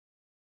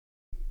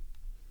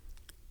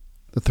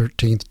The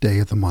 13th day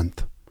of the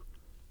month.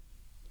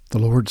 The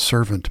Lord's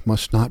servant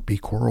must not be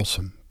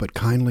quarrelsome, but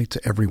kindly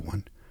to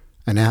everyone,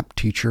 an apt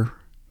teacher,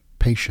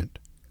 patient,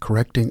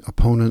 correcting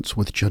opponents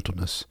with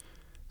gentleness.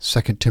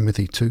 2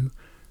 Timothy 2,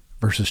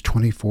 verses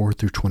 24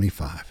 through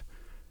 25.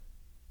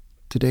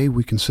 Today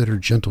we consider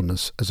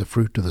gentleness as a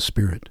fruit of the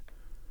Spirit.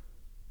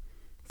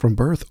 From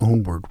birth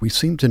onward, we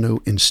seem to know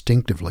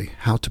instinctively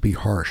how to be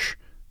harsh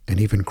and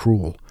even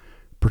cruel,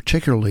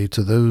 particularly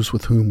to those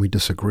with whom we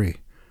disagree.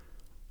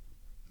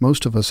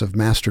 Most of us have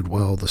mastered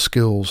well the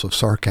skills of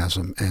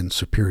sarcasm and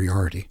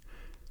superiority.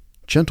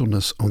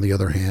 Gentleness, on the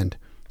other hand,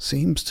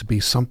 seems to be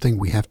something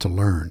we have to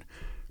learn,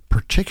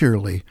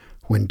 particularly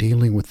when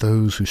dealing with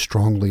those who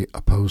strongly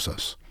oppose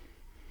us.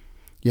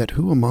 Yet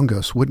who among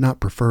us would not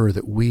prefer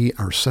that we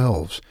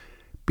ourselves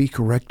be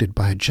corrected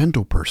by a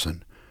gentle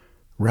person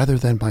rather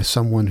than by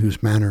someone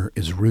whose manner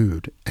is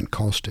rude and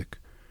caustic?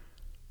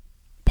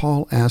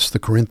 Paul asked the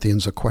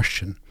Corinthians a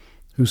question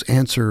whose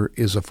answer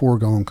is a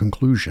foregone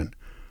conclusion.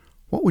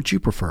 What would you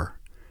prefer?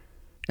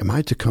 Am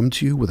I to come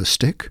to you with a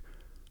stick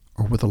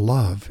or with a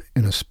love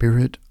and a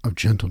spirit of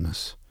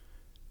gentleness?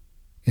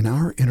 In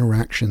our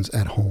interactions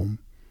at home,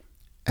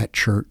 at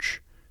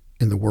church,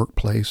 in the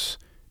workplace,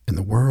 in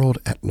the world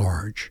at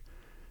large,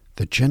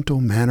 the gentle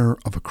manner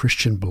of a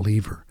Christian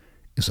believer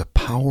is a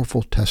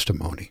powerful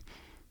testimony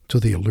to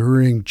the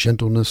alluring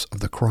gentleness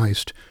of the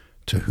Christ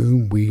to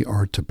whom we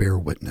are to bear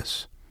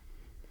witness.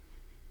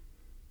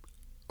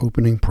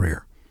 Opening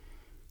prayer.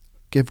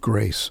 Give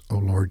grace, O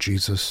Lord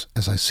Jesus,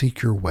 as I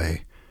seek your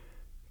way,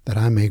 that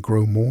I may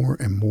grow more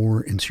and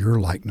more into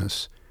your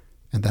likeness,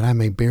 and that I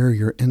may bear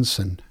your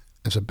ensign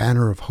as a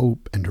banner of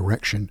hope and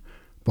direction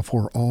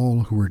before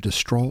all who are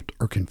distraught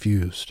or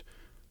confused.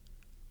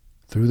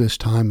 Through this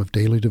time of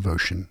daily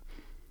devotion,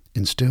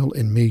 instill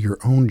in me your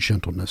own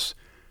gentleness,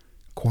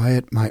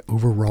 quiet my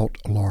overwrought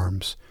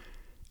alarms,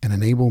 and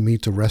enable me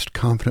to rest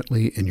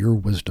confidently in your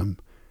wisdom.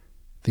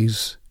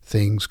 These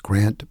things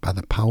grant by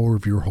the power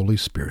of your Holy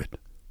Spirit.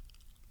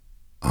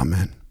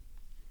 Amen.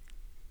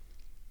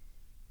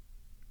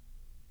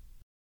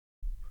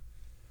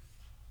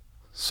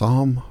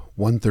 Psalm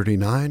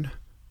 139,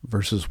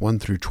 verses 1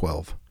 through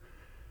 12.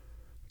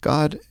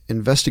 God,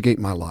 investigate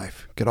my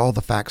life. Get all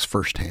the facts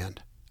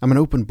firsthand. I'm an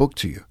open book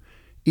to you.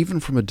 Even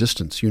from a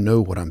distance, you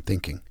know what I'm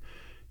thinking.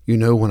 You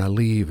know when I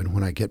leave and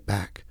when I get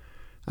back.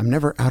 I'm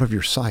never out of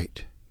your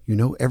sight. You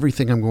know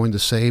everything I'm going to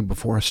say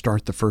before I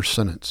start the first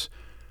sentence.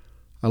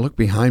 I look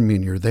behind me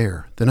and you're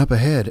there, then up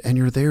ahead and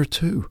you're there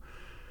too.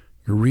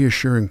 Your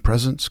reassuring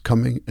presence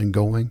coming and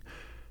going.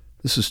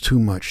 This is too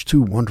much,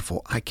 too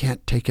wonderful. I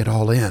can't take it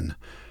all in.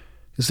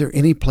 Is there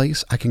any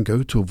place I can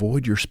go to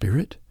avoid your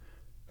spirit?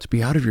 To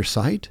be out of your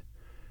sight?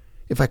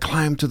 If I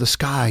climb to the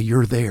sky,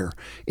 you're there.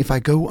 If I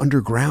go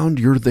underground,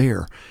 you're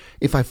there.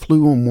 If I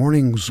flew on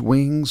morning's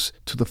wings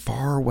to the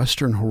far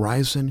western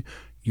horizon,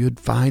 you'd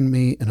find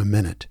me in a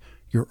minute.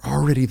 You're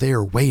already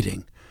there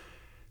waiting.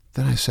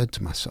 Then I said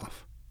to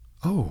myself,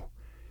 oh,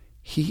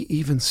 he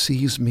even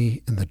sees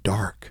me in the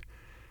dark.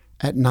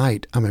 At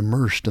night, I'm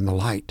immersed in the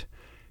light.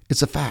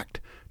 It's a fact.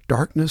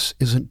 Darkness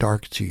isn't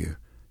dark to you.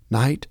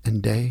 Night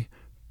and day,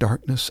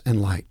 darkness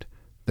and light,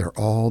 they're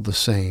all the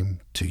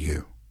same to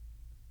you.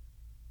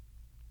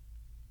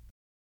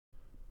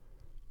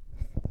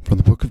 From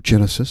the book of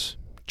Genesis,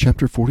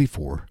 chapter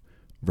 44,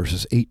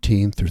 verses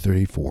 18 through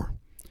 34.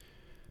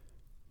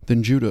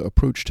 Then Judah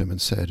approached him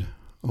and said,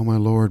 O my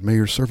Lord, may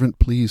your servant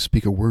please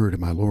speak a word in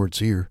my Lord's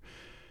ear,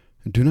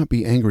 and do not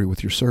be angry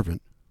with your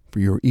servant, for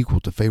you are equal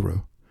to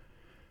Pharaoh.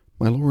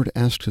 My Lord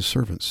asked his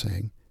servants,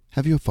 saying,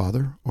 Have you a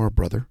father or a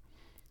brother?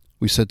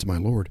 We said to my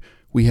Lord,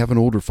 We have an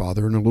older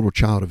father and a little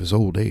child of his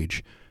old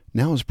age.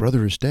 Now his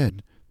brother is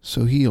dead,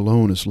 so he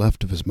alone is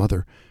left of his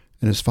mother,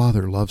 and his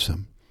father loves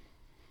him.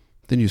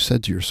 Then you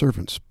said to your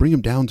servants, Bring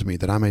him down to me,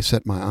 that I may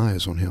set my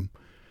eyes on him.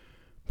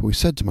 But we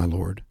said to my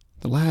Lord,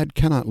 The lad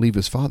cannot leave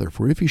his father,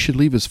 for if he should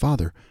leave his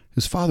father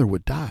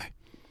would die.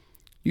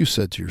 You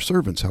said to your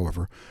servants,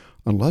 however,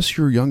 Unless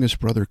your youngest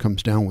brother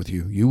comes down with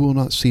you, you will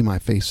not see my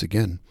face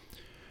again.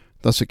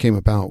 Thus it came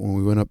about, when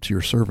we went up to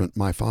your servant,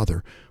 my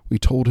father, we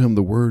told him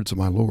the words of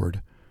my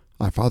Lord.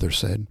 My father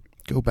said,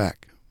 Go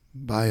back,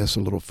 buy us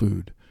a little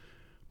food.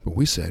 But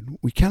we said,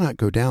 We cannot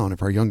go down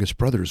if our youngest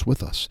brother is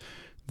with us.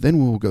 Then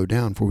we will go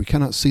down, for we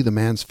cannot see the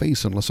man's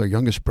face unless our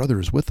youngest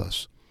brother is with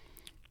us.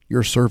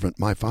 Your servant,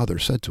 my father,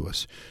 said to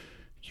us,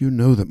 You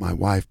know that my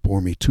wife bore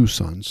me 2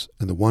 sons,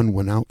 and the one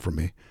went out from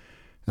me.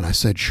 And I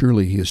said,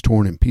 Surely he is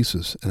torn in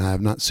pieces, and I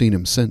have not seen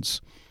him since.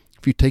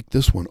 If you take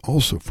this one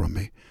also from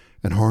me,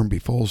 and harm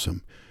befalls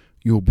him,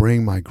 you will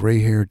bring my gray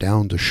hair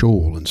down to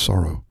Sheol in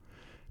sorrow.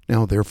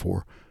 Now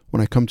therefore,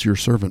 when I come to your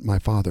servant my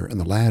father, and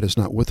the lad is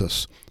not with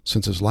us,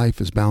 since his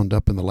life is bound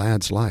up in the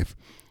lad's life,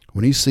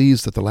 when he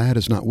sees that the lad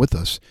is not with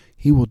us,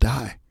 he will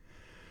die.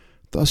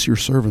 Thus your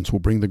servants will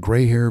bring the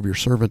gray hair of your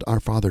servant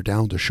our father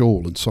down to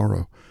Sheol in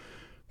sorrow.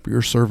 For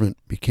your servant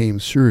became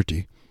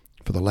surety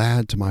for the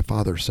lad to my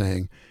father,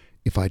 saying,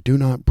 If I do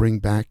not bring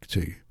back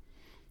to you,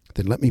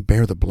 then let me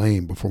bear the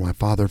blame before my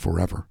father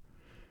forever.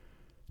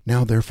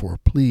 Now therefore,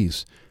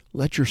 please,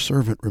 Let your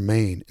servant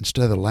remain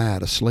instead of the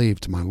lad a slave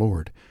to my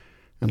lord,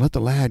 and let the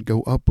lad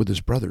go up with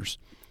his brothers.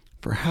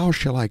 For how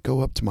shall I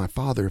go up to my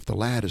father if the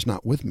lad is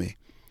not with me?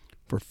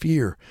 For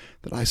fear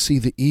that I see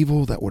the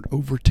evil that would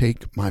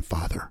overtake my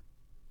father."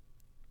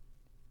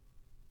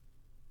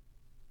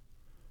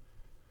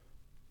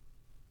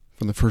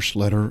 From the first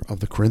letter of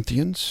the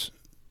Corinthians,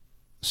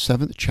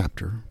 7th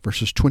chapter,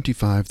 verses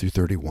 25 through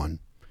 31.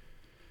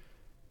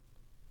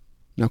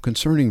 Now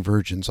concerning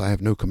virgins I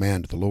have no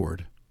command of the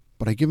Lord,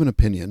 but I give an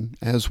opinion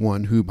as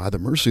one who by the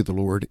mercy of the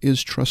Lord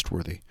is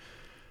trustworthy.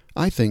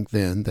 I think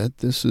then that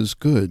this is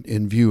good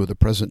in view of the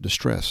present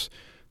distress.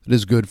 It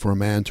is good for a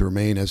man to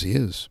remain as he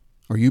is.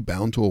 Are you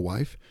bound to a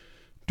wife?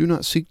 Do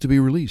not seek to be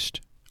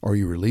released. Are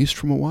you released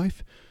from a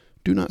wife?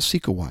 Do not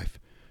seek a wife.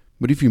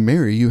 But if you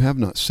marry, you have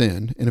not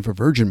sinned, and if a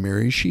virgin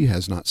marries, she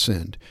has not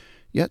sinned.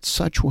 Yet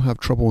such will have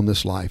trouble in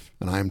this life,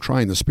 and I am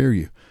trying to spare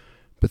you.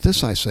 But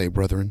this I say,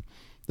 brethren,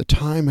 the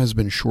time has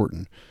been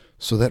shortened,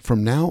 so that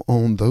from now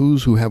on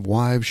those who have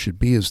wives should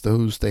be as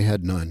those they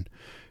had none,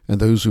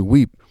 and those who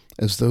weep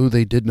as though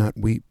they did not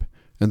weep,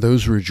 and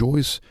those who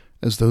rejoice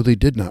as though they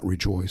did not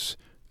rejoice,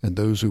 and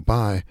those who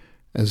buy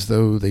as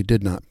though they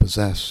did not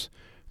possess,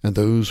 and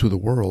those who the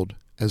world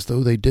as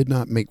though they did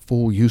not make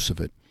full use of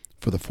it,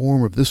 for the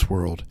form of this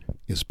world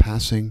is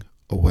passing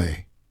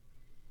away.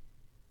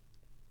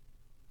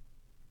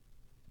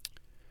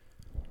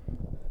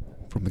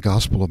 From the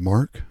Gospel of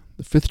Mark,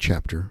 the 5th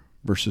chapter,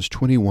 verses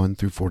 21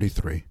 through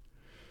 43.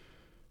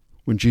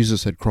 When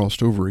Jesus had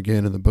crossed over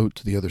again in the boat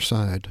to the other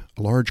side,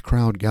 a large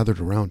crowd gathered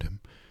around him,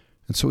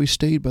 and so he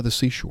stayed by the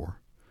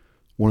seashore.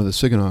 One of the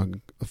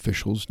synagogue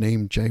officials,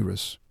 named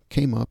Jairus,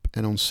 came up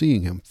and on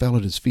seeing him fell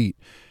at his feet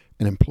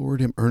and implored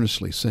him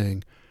earnestly,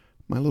 saying,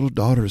 "My little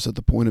daughter is at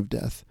the point of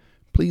death.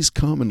 Please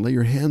come and lay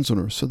your hands on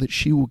her so that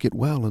she will get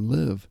well and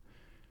live."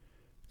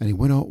 And he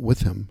went out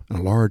with him, and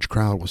a large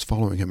crowd was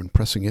following him and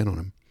pressing in on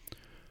him.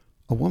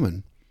 A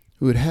woman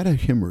who had had a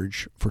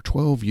hemorrhage for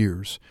 12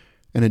 years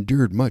and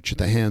endured much at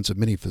the hands of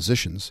many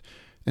physicians,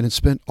 and had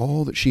spent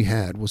all that she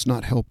had, was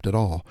not helped at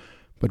all,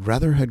 but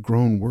rather had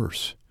grown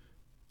worse.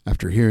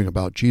 After hearing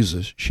about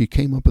Jesus, she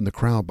came up in the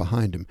crowd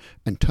behind him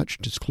and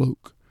touched his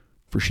cloak,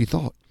 for she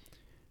thought,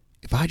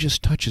 "If I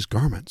just touch his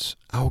garments,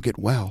 I will get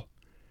well."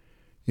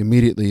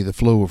 Immediately the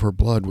flow of her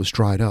blood was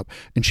dried up,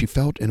 and she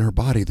felt in her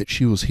body that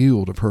she was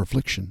healed of her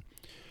affliction.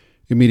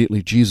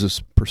 Immediately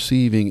Jesus,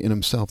 perceiving in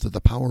himself that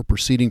the power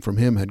proceeding from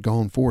him had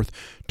gone forth,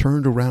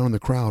 turned around in the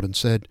crowd and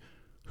said,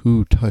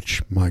 "Who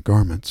touched my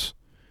garments?"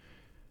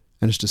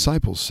 And his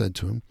disciples said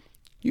to him,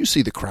 "You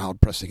see the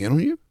crowd pressing in on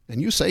you,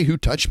 and you say, 'Who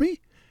touched me?'"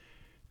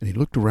 And he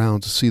looked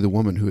around to see the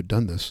woman who had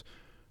done this.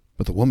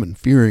 But the woman,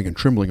 fearing and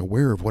trembling,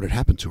 aware of what had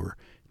happened to her,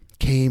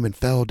 came and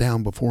fell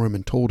down before him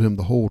and told him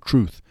the whole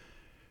truth.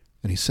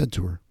 And he said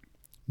to her,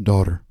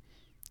 "Daughter,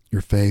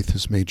 your faith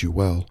has made you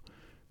well.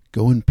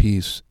 Go in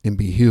peace and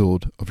be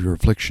healed of your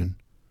affliction."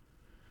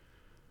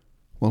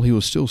 While he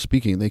was still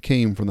speaking, they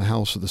came from the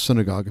house of the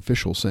synagogue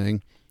official,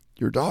 saying,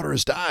 "Your daughter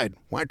has died.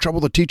 Why trouble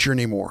the teacher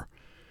any more?"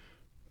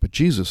 But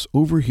Jesus,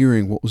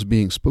 overhearing what was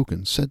being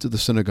spoken, said to the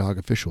synagogue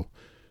official,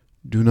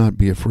 "Do not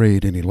be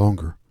afraid any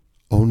longer.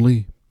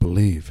 Only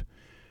believe."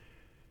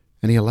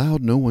 And he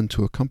allowed no one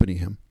to accompany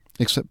him,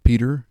 except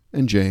Peter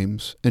and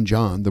James and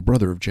John, the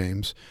brother of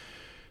James.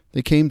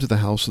 They came to the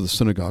house of the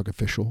synagogue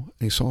official,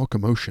 and he saw a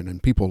commotion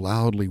and people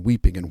loudly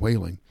weeping and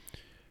wailing.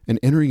 And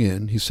entering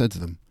in, he said to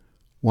them,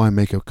 "Why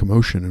make a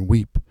commotion and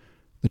weep?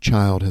 The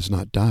child has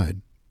not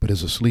died, but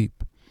is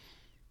asleep."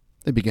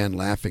 They began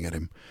laughing at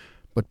him,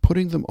 but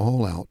putting them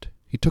all out,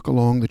 he took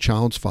along the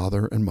child's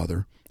father and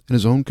mother and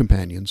his own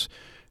companions,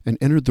 and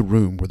entered the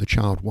room where the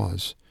child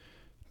was.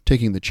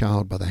 Taking the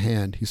child by the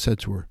hand, he said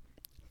to her,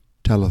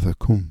 "Talitha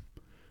cum,"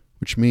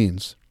 which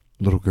means,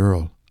 "Little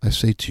girl, I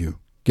say to you,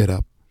 get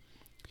up."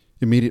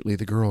 Immediately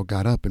the girl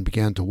got up and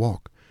began to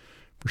walk,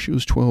 for she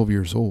was 12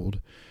 years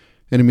old.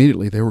 And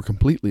immediately they were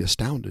completely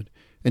astounded,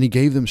 and he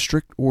gave them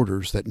strict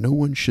orders that no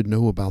one should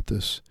know about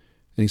this.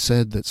 And he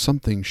said that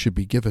something should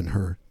be given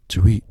her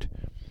to eat.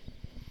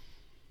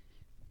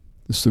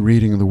 This is the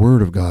reading of the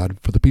Word of God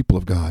for the people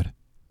of God.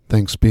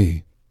 Thanks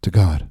be to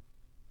God.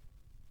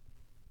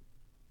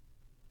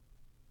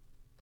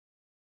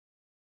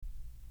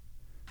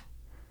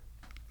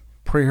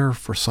 Prayer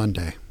for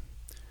Sunday.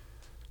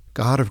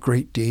 God of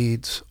great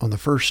deeds, on the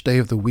first day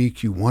of the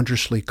week you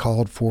wondrously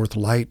called forth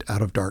light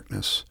out of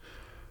darkness.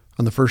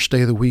 On the first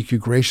day of the week you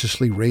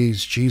graciously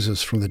raised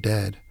Jesus from the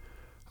dead.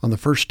 On the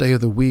first day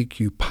of the week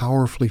you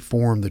powerfully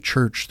formed the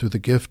church through the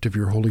gift of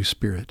your Holy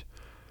Spirit.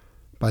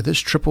 By this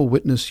triple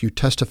witness you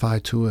testify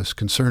to us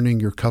concerning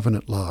your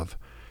covenant love.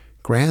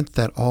 Grant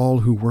that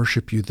all who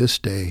worship you this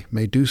day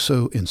may do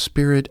so in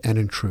spirit and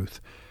in truth,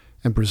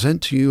 and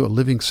present to you a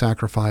living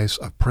sacrifice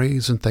of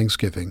praise and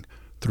thanksgiving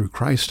through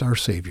Christ our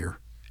Savior.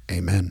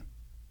 Amen.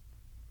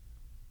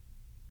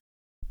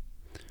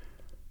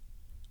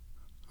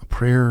 A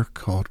prayer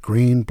called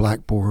Green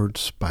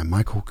Blackboards by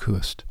Michael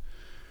Kuist.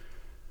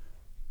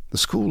 The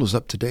school is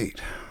up to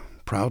date.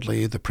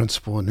 Proudly, the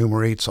principal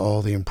enumerates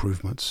all the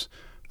improvements.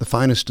 The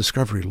finest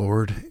discovery,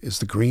 Lord, is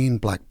the green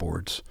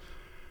blackboards.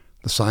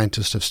 The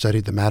scientists have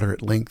studied the matter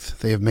at length.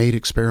 They have made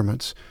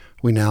experiments.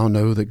 We now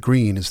know that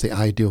green is the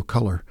ideal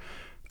color,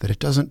 that it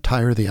doesn't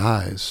tire the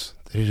eyes,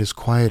 that it is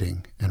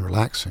quieting and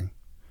relaxing.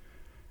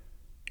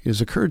 It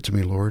has occurred to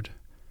me, Lord,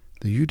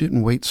 that you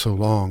didn't wait so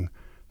long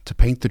to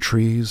paint the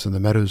trees and the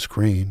meadows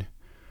green.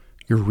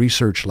 Your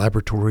research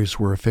laboratories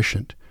were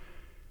efficient,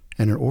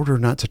 and in order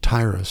not to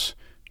tire us,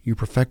 you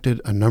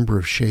perfected a number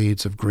of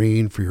shades of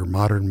green for your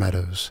modern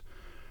meadows.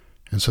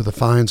 And so the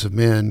finds of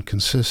men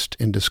consist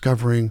in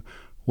discovering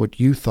what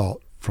you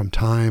thought from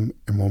time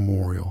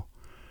immemorial.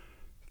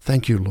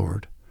 Thank you,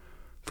 Lord,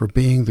 for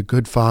being the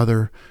good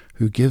Father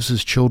who gives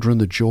his children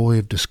the joy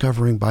of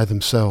discovering by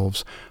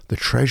themselves the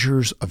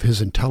treasures of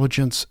his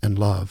intelligence and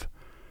love.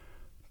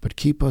 But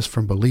keep us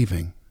from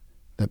believing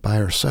that by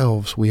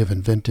ourselves we have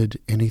invented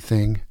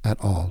anything at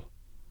all.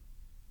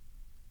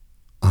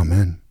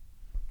 Amen.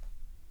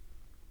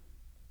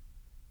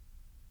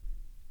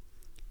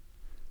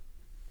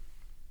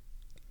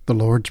 The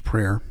Lord's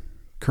Prayer,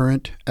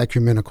 current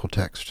ecumenical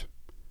text.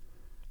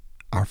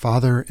 Our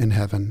Father in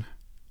heaven,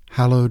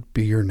 hallowed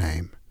be your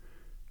name.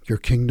 Your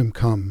kingdom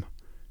come,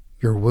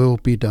 your will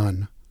be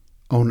done,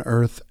 on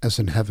earth as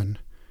in heaven.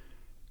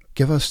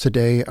 Give us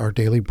today our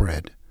daily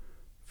bread.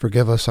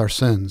 Forgive us our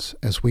sins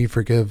as we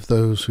forgive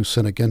those who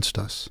sin against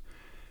us.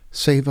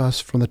 Save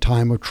us from the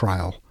time of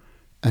trial,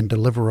 and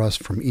deliver us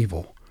from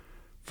evil.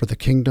 For the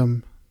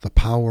kingdom, the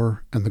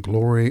power, and the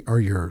glory are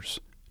yours,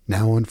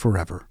 now and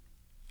forever.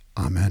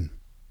 Amen.